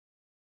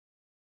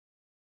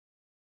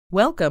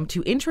Welcome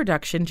to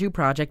Introduction to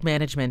Project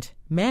Management,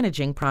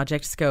 Managing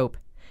Project Scope.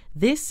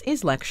 This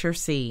is Lecture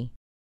C.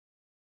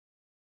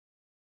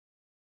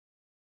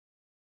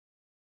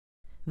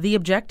 The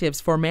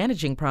objectives for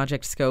managing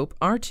project scope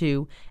are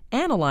to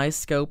analyze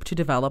scope to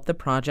develop the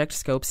project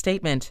scope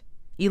statement,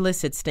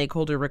 elicit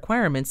stakeholder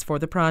requirements for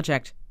the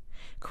project,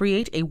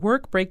 create a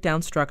work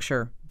breakdown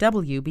structure,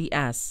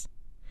 WBS.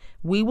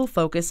 We will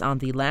focus on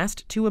the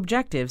last two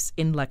objectives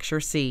in Lecture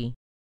C.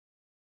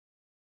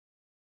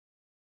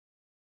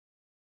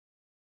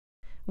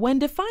 When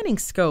defining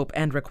scope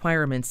and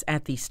requirements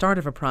at the start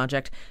of a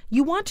project,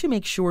 you want to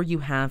make sure you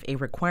have a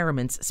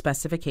requirements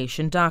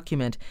specification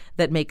document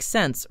that makes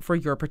sense for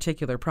your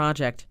particular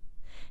project.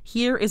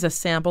 Here is a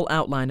sample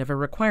outline of a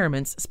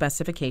requirements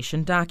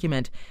specification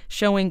document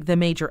showing the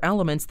major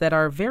elements that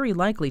are very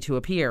likely to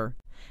appear.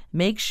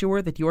 Make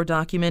sure that your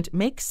document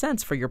makes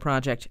sense for your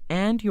project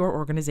and your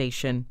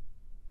organization.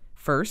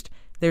 First,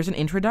 there's an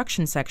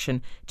introduction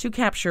section to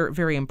capture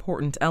very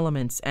important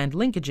elements and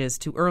linkages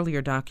to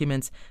earlier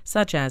documents,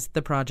 such as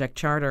the project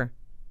charter.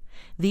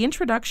 The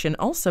introduction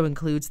also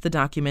includes the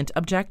document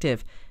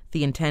objective,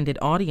 the intended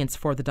audience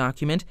for the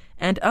document,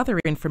 and other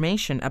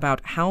information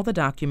about how the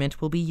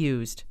document will be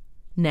used.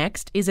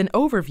 Next is an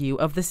overview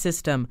of the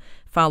system,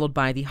 followed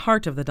by the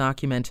heart of the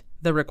document,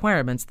 the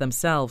requirements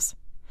themselves.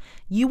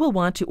 You will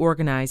want to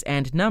organize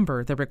and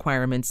number the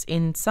requirements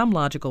in some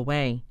logical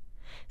way.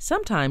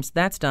 Sometimes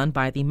that's done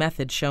by the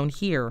method shown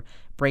here,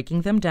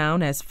 breaking them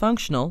down as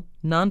functional,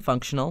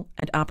 non-functional,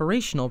 and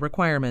operational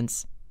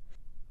requirements.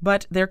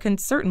 But there can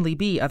certainly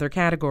be other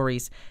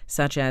categories,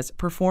 such as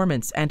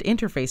performance and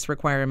interface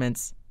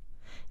requirements.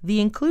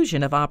 The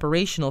inclusion of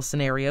operational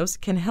scenarios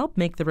can help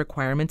make the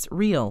requirements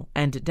real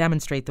and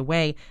demonstrate the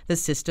way the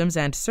systems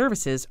and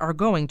services are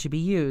going to be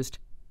used.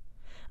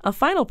 A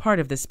final part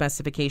of the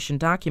specification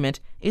document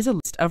is a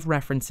list of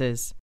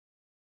references.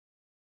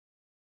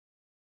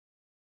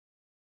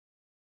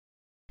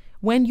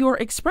 When you're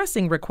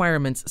expressing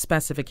requirements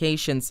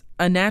specifications,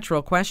 a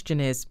natural question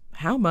is,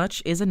 how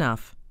much is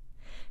enough?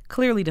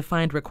 Clearly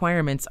defined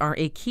requirements are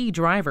a key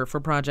driver for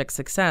project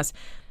success,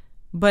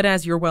 but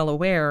as you're well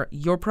aware,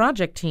 your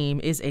project team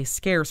is a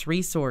scarce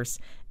resource,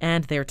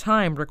 and their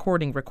time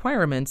recording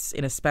requirements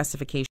in a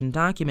specification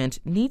document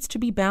needs to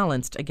be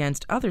balanced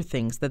against other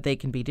things that they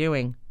can be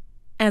doing.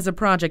 As a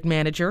project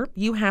manager,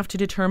 you have to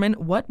determine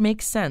what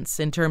makes sense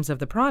in terms of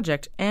the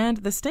project and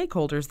the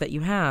stakeholders that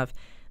you have.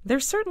 There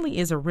certainly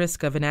is a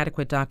risk of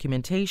inadequate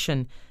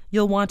documentation.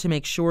 You'll want to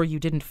make sure you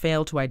didn't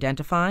fail to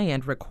identify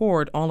and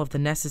record all of the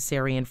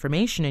necessary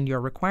information in your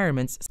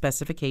requirements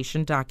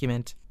specification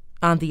document.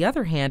 On the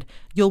other hand,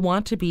 you'll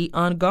want to be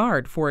on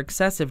guard for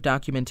excessive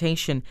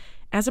documentation.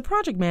 As a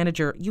project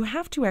manager, you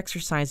have to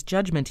exercise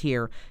judgment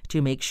here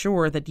to make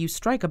sure that you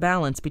strike a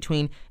balance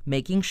between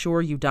making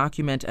sure you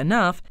document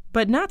enough,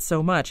 but not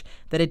so much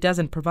that it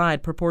doesn't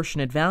provide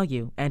proportionate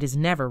value and is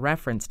never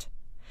referenced.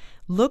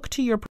 Look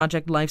to your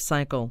project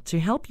lifecycle to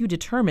help you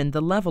determine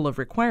the level of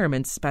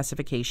requirements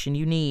specification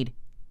you need.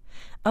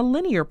 A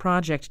linear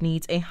project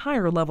needs a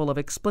higher level of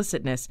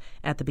explicitness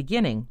at the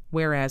beginning,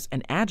 whereas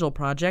an agile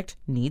project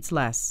needs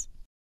less.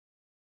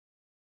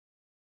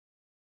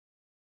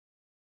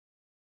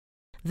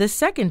 The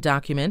second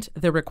document,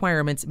 the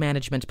Requirements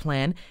Management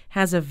Plan,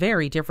 has a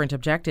very different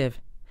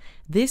objective.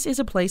 This is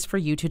a place for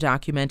you to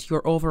document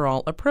your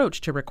overall approach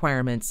to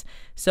requirements,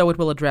 so it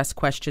will address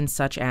questions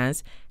such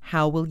as,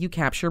 how will you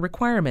capture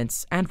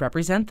requirements and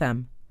represent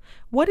them?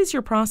 What is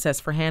your process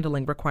for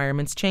handling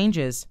requirements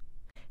changes?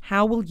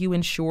 How will you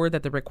ensure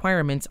that the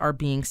requirements are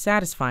being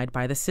satisfied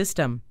by the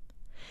system?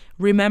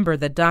 Remember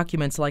that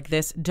documents like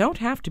this don't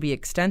have to be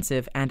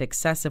extensive and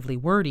excessively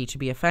wordy to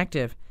be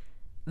effective.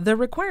 The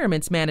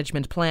Requirements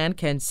Management Plan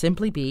can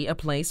simply be a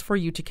place for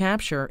you to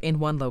capture in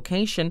one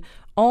location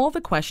all the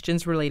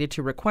questions related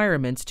to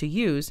requirements to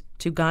use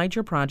to guide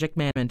your project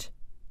management.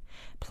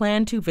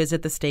 Plan to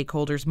visit the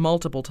stakeholders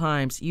multiple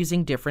times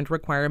using different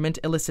requirement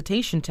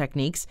elicitation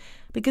techniques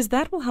because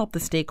that will help the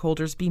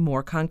stakeholders be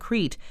more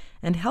concrete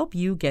and help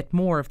you get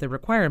more of the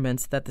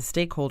requirements that the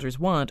stakeholders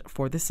want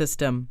for the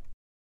system.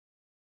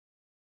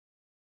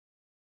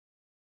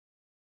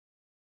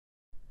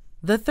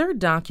 The third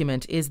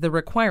document is the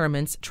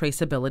Requirements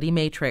Traceability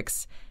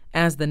Matrix.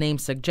 As the name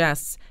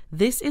suggests,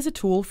 this is a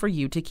tool for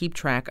you to keep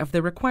track of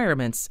the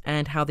requirements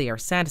and how they are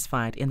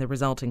satisfied in the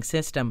resulting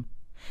system.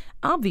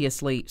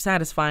 Obviously,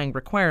 satisfying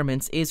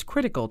requirements is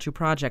critical to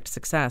project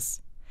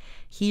success.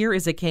 Here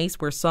is a case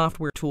where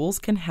software tools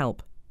can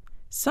help.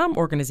 Some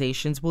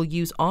organizations will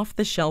use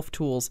off-the-shelf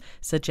tools,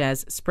 such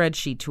as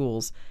spreadsheet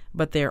tools,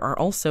 but there are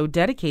also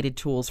dedicated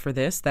tools for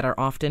this that are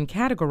often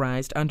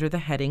categorized under the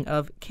heading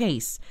of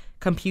CASE,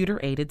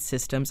 Computer-Aided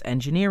Systems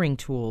Engineering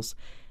Tools.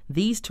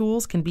 These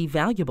tools can be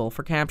valuable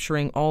for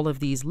capturing all of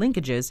these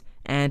linkages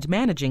and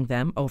managing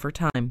them over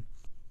time.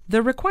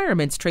 The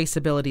requirements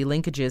traceability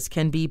linkages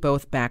can be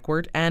both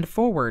backward and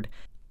forward.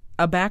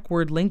 A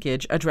backward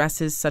linkage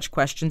addresses such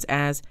questions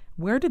as,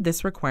 where did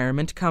this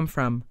requirement come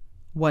from?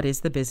 What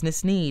is the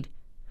business need?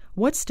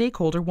 What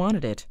stakeholder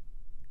wanted it?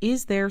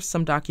 Is there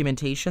some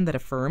documentation that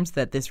affirms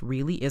that this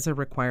really is a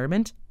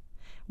requirement?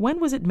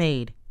 When was it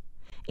made?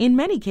 In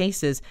many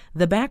cases,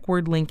 the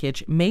backward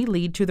linkage may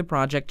lead to the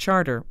project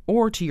charter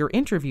or to your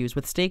interviews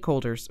with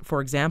stakeholders, for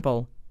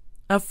example.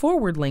 A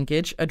forward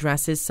linkage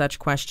addresses such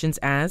questions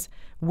as,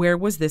 where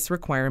was this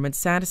requirement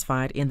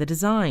satisfied in the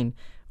design?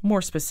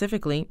 More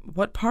specifically,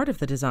 what part of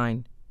the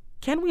design?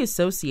 Can we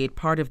associate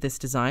part of this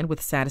design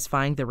with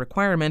satisfying the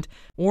requirement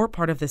or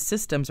part of the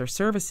systems or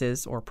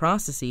services or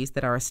processes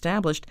that are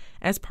established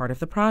as part of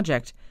the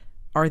project?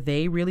 Are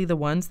they really the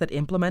ones that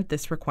implement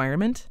this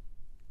requirement?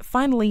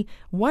 Finally,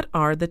 what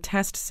are the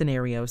test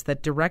scenarios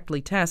that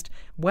directly test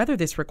whether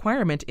this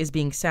requirement is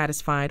being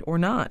satisfied or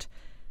not?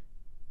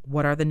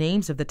 What are the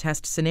names of the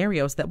test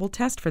scenarios that will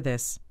test for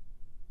this?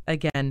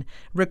 Again,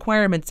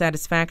 requirement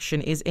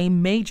satisfaction is a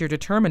major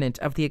determinant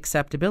of the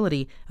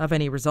acceptability of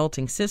any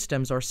resulting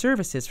systems or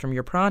services from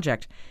your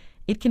project.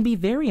 It can be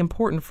very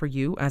important for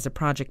you as a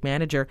project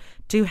manager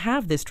to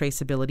have this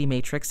traceability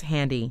matrix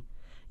handy.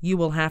 You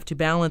will have to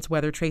balance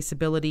whether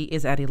traceability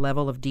is at a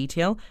level of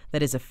detail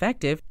that is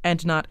effective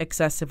and not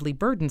excessively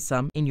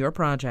burdensome in your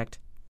project.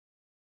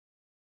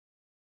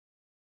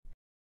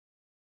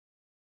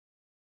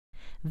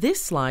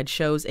 This slide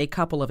shows a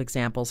couple of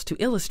examples to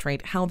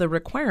illustrate how the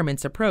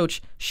requirements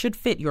approach should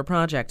fit your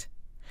project.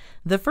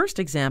 The first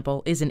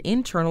example is an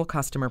internal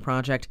customer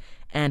project,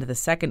 and the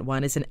second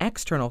one is an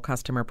external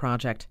customer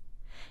project.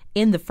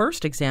 In the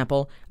first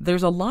example,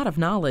 there's a lot of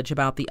knowledge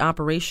about the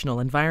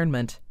operational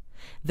environment.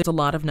 There's a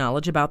lot of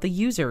knowledge about the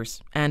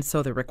users, and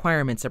so the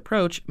requirements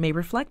approach may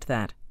reflect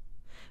that.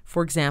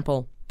 For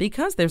example,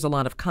 because there's a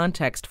lot of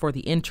context for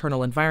the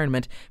internal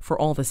environment for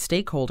all the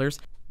stakeholders,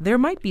 there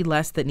might be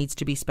less that needs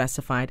to be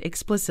specified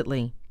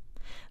explicitly.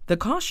 The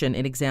caution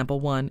in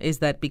example 1 is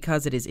that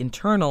because it is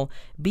internal,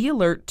 be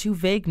alert to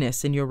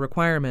vagueness in your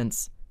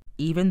requirements.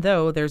 Even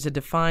though there's a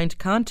defined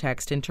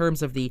context in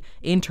terms of the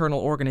internal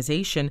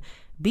organization,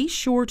 be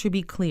sure to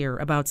be clear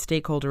about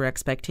stakeholder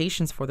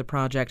expectations for the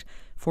project,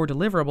 for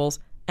deliverables,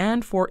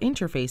 and for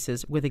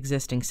interfaces with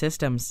existing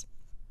systems.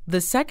 The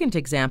second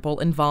example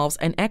involves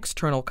an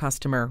external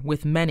customer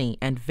with many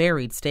and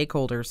varied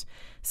stakeholders,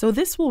 so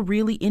this will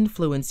really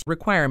influence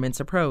requirements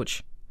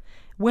approach.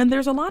 When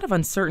there's a lot of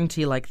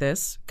uncertainty like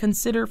this,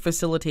 consider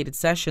facilitated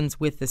sessions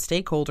with the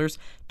stakeholders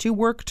to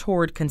work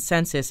toward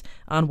consensus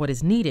on what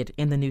is needed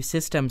in the new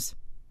systems.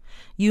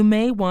 You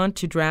may want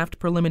to draft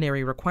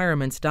preliminary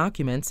requirements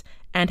documents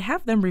and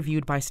have them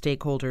reviewed by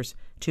stakeholders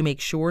to make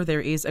sure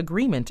there is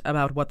agreement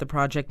about what the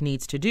project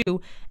needs to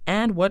do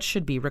and what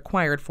should be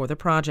required for the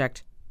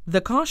project. The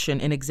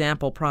caution in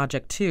example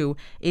project 2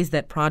 is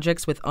that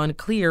projects with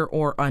unclear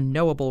or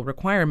unknowable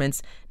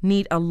requirements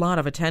need a lot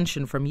of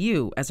attention from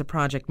you as a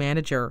project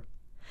manager.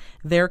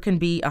 There can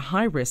be a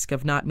high risk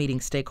of not meeting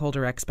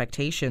stakeholder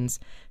expectations,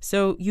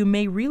 so you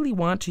may really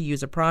want to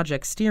use a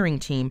project steering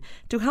team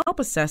to help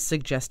assess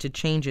suggested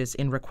changes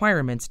in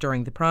requirements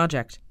during the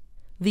project.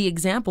 The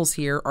examples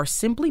here are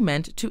simply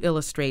meant to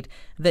illustrate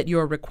that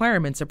your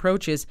requirements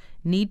approaches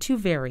need to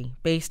vary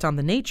based on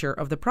the nature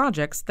of the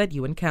projects that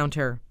you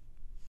encounter.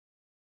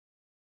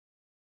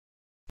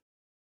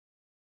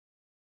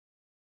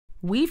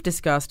 We've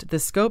discussed the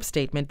scope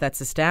statement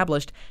that's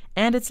established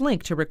and its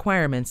link to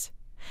requirements.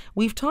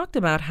 We've talked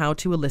about how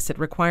to elicit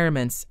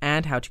requirements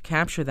and how to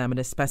capture them in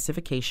a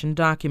specification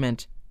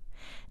document.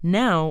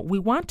 Now we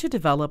want to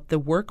develop the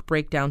work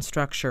breakdown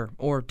structure,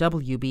 or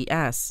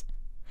WBS.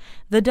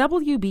 The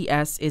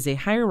WBS is a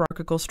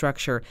hierarchical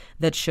structure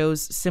that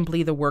shows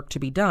simply the work to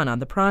be done on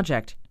the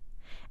project.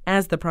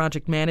 As the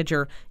project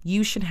manager,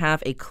 you should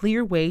have a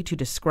clear way to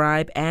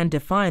describe and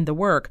define the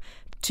work,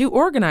 to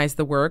organize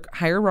the work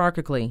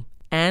hierarchically,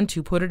 and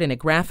to put it in a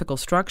graphical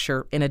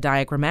structure in a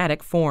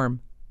diagrammatic form.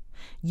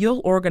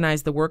 You'll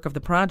organize the work of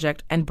the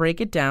project and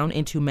break it down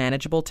into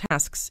manageable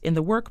tasks in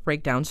the work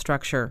breakdown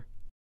structure.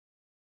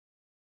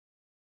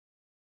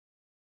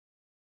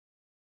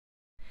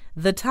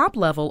 The top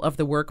level of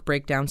the work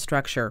breakdown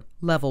structure,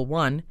 level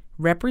 1,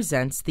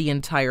 represents the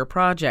entire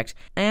project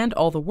and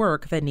all the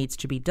work that needs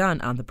to be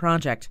done on the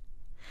project.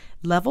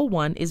 Level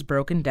 1 is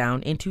broken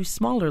down into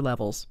smaller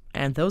levels,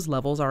 and those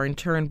levels are in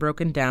turn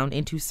broken down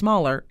into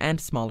smaller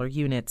and smaller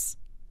units.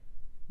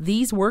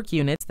 These work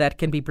units that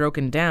can be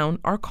broken down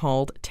are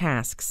called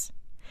tasks.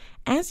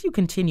 As you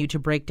continue to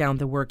break down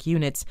the work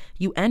units,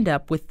 you end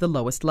up with the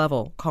lowest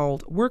level,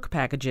 called work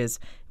packages,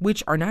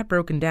 which are not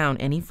broken down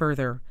any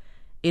further.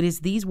 It is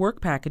these work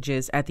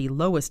packages at the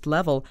lowest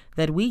level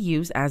that we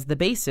use as the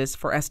basis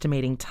for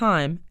estimating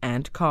time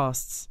and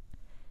costs.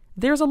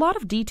 There's a lot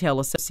of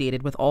detail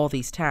associated with all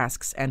these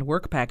tasks and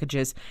work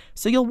packages,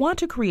 so you'll want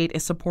to create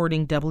a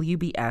supporting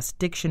WBS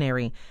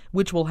dictionary,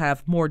 which will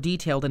have more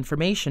detailed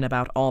information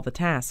about all the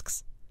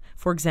tasks.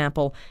 For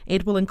example,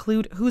 it will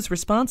include who's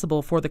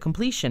responsible for the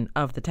completion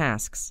of the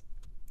tasks.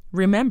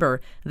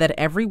 Remember that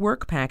every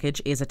work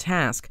package is a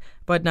task,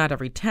 but not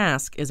every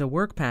task is a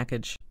work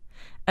package.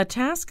 A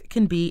task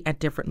can be at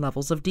different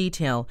levels of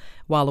detail,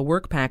 while a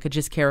work package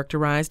is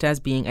characterized as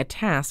being a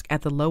task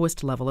at the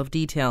lowest level of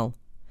detail.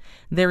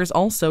 There is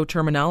also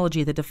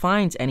terminology that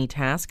defines any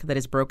task that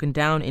is broken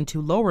down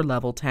into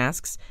lower-level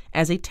tasks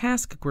as a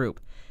task group,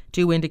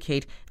 to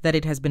indicate that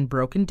it has been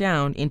broken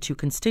down into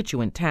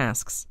constituent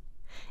tasks.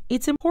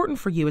 It's important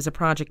for you as a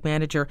project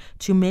manager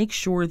to make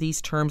sure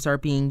these terms are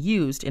being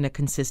used in a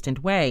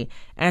consistent way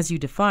as you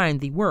define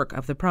the work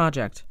of the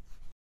project.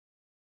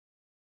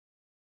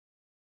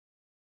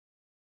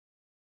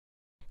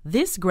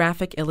 This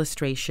graphic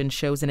illustration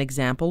shows an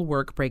example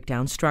work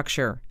breakdown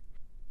structure.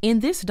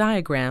 In this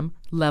diagram,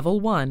 Level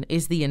 1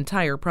 is the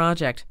entire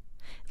project.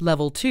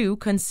 Level 2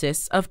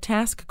 consists of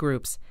task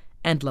groups,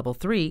 and Level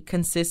 3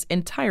 consists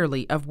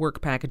entirely of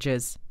work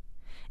packages.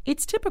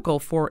 It's typical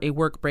for a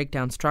work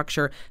breakdown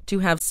structure to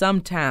have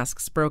some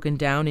tasks broken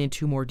down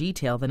into more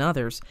detail than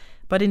others,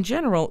 but in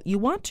general, you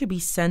want to be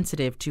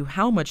sensitive to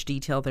how much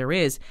detail there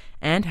is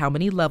and how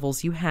many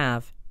levels you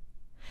have.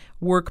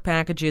 Work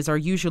packages are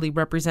usually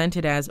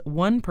represented as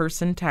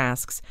one-person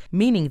tasks,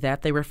 meaning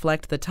that they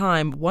reflect the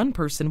time one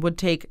person would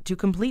take to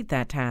complete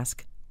that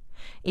task.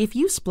 If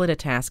you split a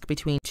task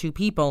between two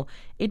people,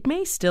 it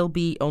may still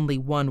be only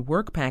one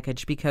work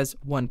package because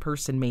one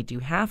person may do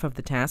half of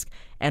the task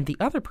and the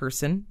other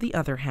person the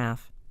other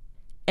half.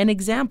 An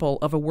example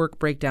of a work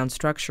breakdown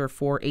structure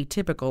for a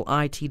typical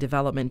IT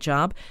development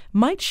job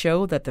might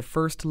show that the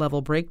first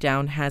level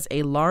breakdown has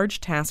a large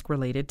task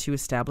related to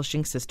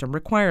establishing system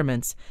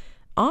requirements.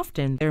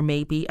 Often there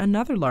may be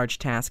another large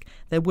task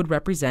that would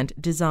represent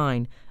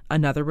design,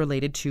 another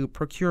related to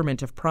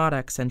procurement of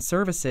products and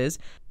services,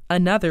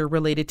 another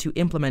related to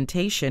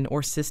implementation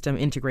or system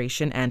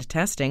integration and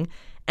testing,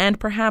 and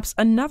perhaps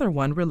another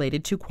one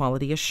related to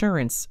quality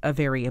assurance, a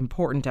very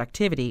important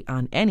activity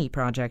on any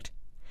project.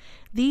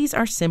 These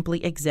are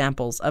simply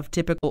examples of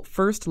typical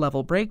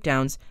first-level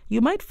breakdowns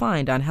you might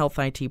find on health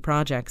IT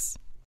projects.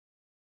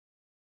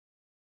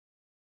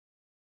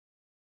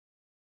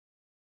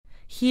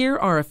 Here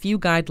are a few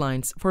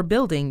guidelines for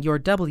building your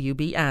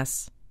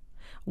WBS.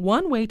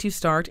 One way to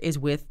start is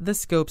with the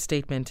scope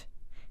statement.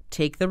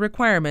 Take the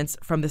requirements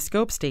from the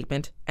scope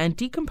statement and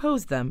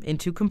decompose them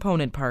into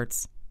component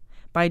parts.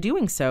 By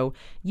doing so,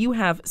 you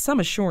have some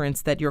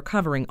assurance that you're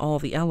covering all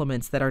the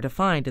elements that are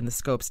defined in the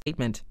scope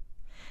statement.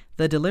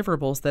 The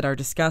deliverables that are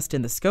discussed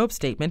in the scope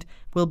statement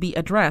will be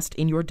addressed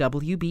in your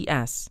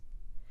WBS.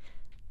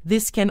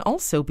 This can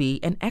also be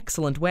an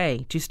excellent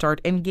way to start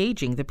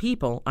engaging the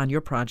people on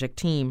your project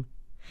team.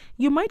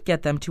 You might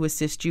get them to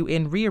assist you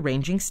in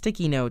rearranging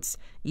sticky notes,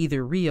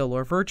 either real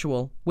or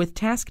virtual, with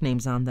task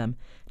names on them,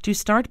 to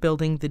start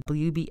building the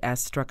WBS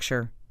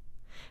structure.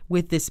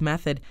 With this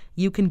method,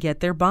 you can get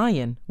their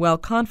buy-in while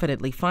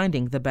confidently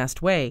finding the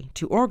best way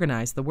to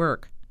organize the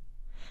work.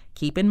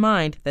 Keep in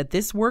mind that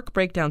this work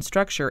breakdown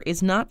structure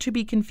is not to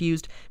be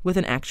confused with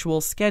an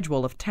actual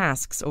schedule of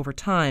tasks over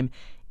time.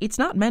 It's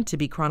not meant to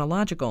be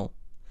chronological.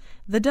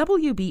 The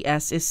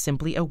WBS is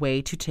simply a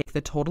way to take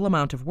the total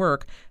amount of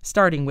work,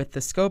 starting with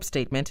the scope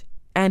statement,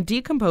 and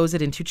decompose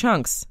it into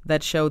chunks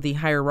that show the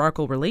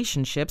hierarchical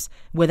relationships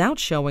without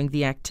showing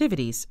the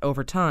activities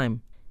over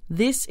time.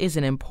 This is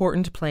an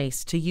important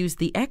place to use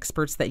the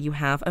experts that you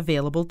have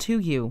available to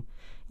you.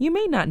 You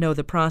may not know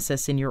the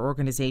process in your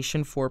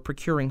organization for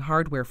procuring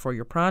hardware for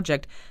your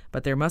project,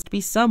 but there must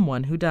be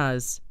someone who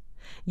does.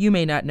 You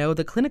may not know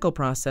the clinical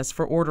process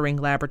for ordering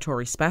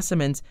laboratory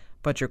specimens,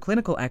 but your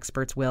clinical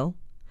experts will.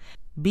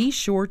 Be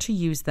sure to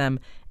use them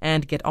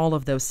and get all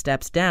of those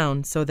steps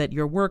down so that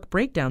your work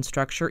breakdown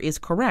structure is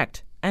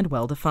correct and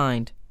well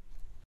defined.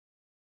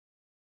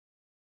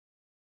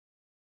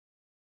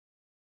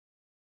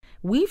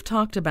 We've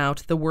talked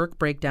about the work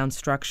breakdown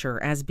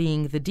structure as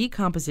being the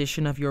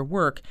decomposition of your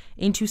work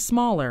into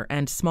smaller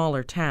and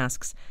smaller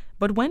tasks,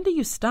 but when do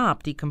you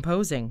stop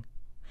decomposing?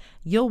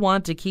 You'll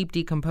want to keep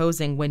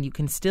decomposing when you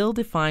can still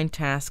define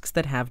tasks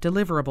that have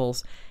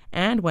deliverables,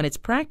 and when it's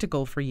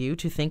practical for you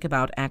to think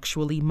about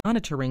actually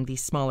monitoring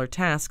these smaller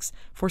tasks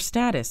for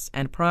status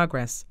and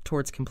progress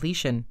towards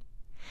completion.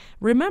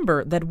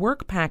 Remember that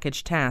work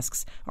package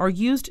tasks are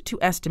used to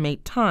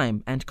estimate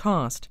time and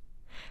cost.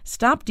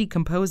 Stop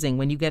decomposing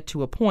when you get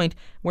to a point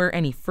where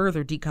any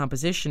further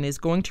decomposition is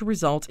going to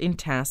result in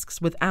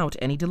tasks without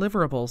any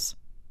deliverables.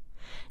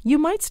 You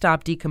might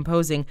stop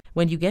decomposing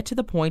when you get to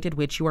the point at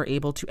which you are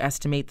able to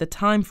estimate the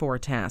time for a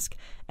task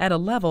at a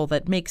level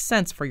that makes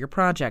sense for your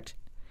project.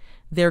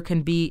 There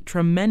can be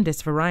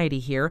tremendous variety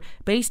here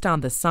based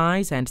on the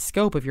size and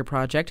scope of your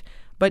project,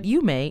 but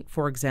you may,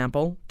 for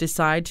example,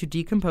 decide to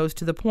decompose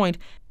to the point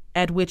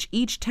at which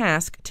each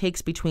task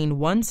takes between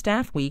 1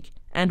 staff week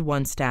and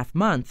 1 staff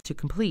month to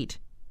complete.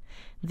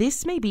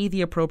 This may be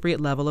the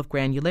appropriate level of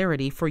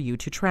granularity for you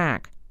to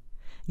track.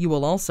 You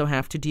will also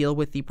have to deal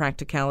with the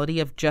practicality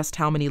of just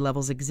how many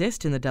levels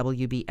exist in the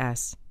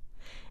WBS.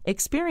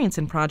 Experience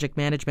in project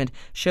management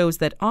shows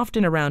that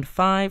often around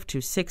 5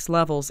 to 6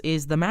 levels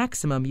is the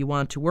maximum you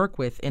want to work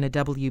with in a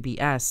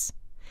WBS.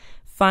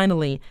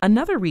 Finally,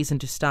 another reason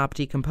to stop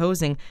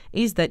decomposing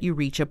is that you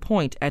reach a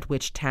point at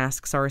which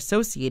tasks are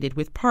associated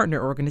with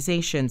partner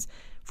organizations,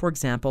 for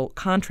example,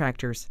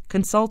 contractors,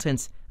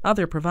 consultants,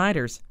 other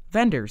providers,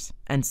 vendors,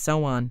 and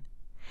so on.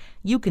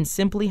 You can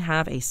simply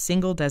have a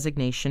single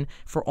designation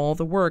for all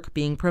the work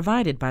being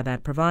provided by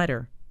that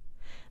provider.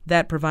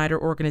 That provider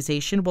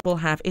organization will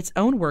have its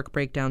own work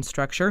breakdown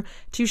structure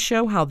to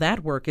show how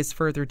that work is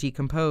further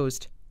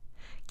decomposed.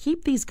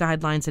 Keep these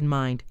guidelines in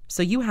mind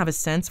so you have a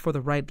sense for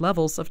the right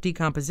levels of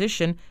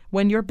decomposition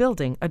when you're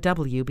building a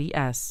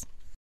WBS.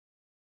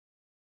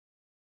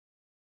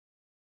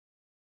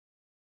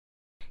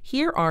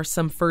 Here are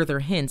some further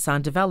hints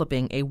on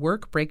developing a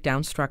work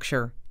breakdown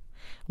structure.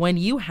 When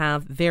you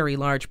have very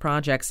large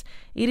projects,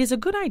 it is a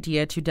good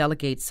idea to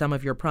delegate some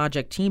of your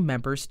project team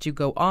members to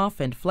go off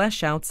and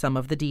flesh out some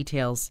of the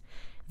details.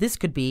 This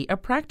could be a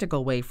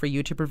practical way for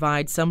you to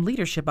provide some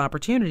leadership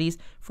opportunities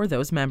for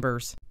those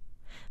members.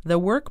 The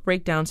work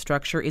breakdown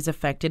structure is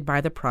affected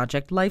by the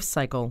project life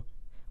cycle.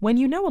 When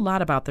you know a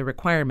lot about the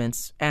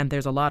requirements and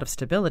there's a lot of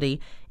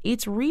stability,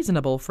 it's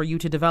reasonable for you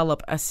to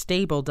develop a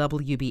stable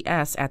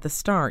WBS at the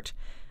start.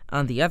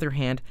 On the other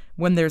hand,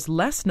 when there's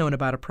less known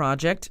about a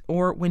project,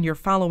 or when you're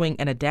following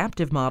an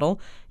adaptive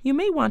model, you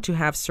may want to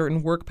have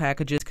certain work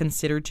packages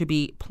considered to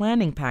be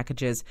planning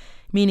packages,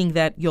 meaning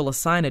that you'll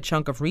assign a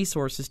chunk of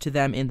resources to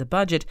them in the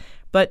budget,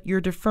 but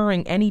you're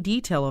deferring any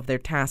detail of their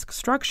task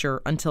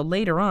structure until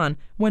later on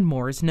when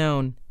more is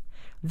known.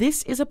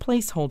 This is a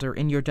placeholder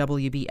in your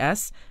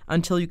WBS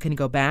until you can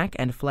go back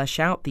and flesh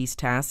out these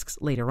tasks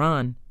later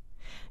on.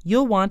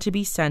 You'll want to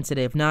be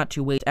sensitive not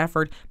to waste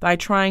effort by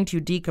trying to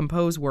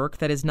decompose work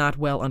that is not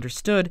well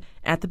understood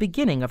at the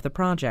beginning of the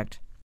project.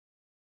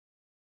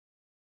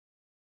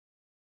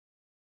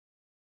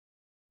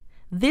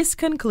 This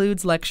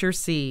concludes Lecture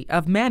C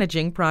of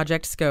Managing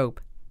Project Scope.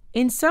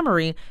 In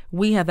summary,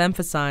 we have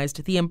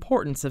emphasized the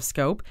importance of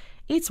scope.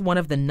 It's one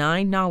of the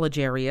 9 knowledge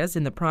areas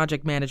in the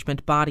project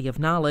management body of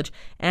knowledge,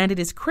 and it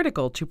is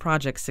critical to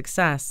project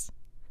success.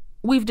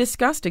 We've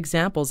discussed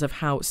examples of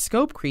how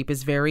scope creep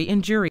is very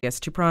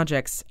injurious to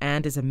projects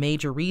and is a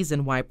major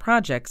reason why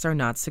projects are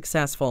not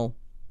successful.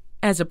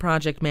 As a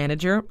project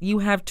manager, you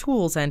have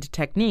tools and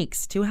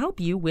techniques to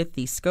help you with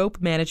the scope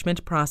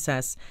management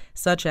process,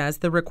 such as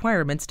the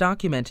requirements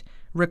document,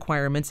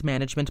 requirements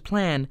management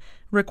plan,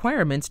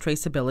 requirements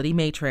traceability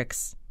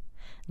matrix.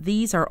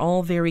 These are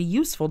all very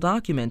useful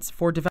documents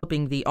for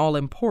developing the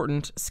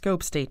all-important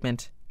scope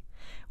statement.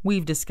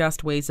 We've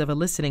discussed ways of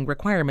eliciting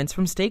requirements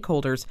from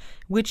stakeholders,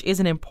 which is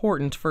an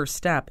important first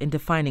step in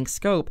defining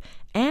scope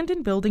and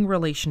in building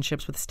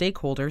relationships with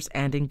stakeholders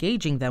and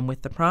engaging them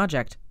with the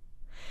project.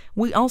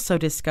 We also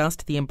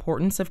discussed the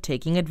importance of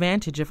taking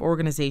advantage of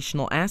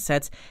organizational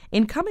assets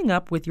in coming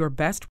up with your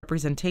best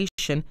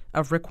representation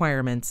of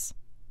requirements.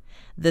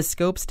 The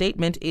scope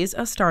statement is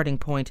a starting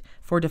point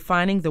for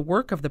defining the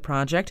work of the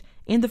project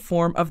in the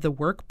form of the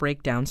work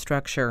breakdown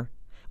structure,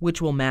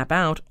 which will map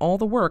out all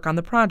the work on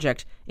the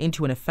project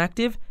into an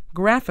effective,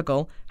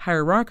 graphical,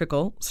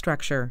 hierarchical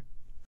structure.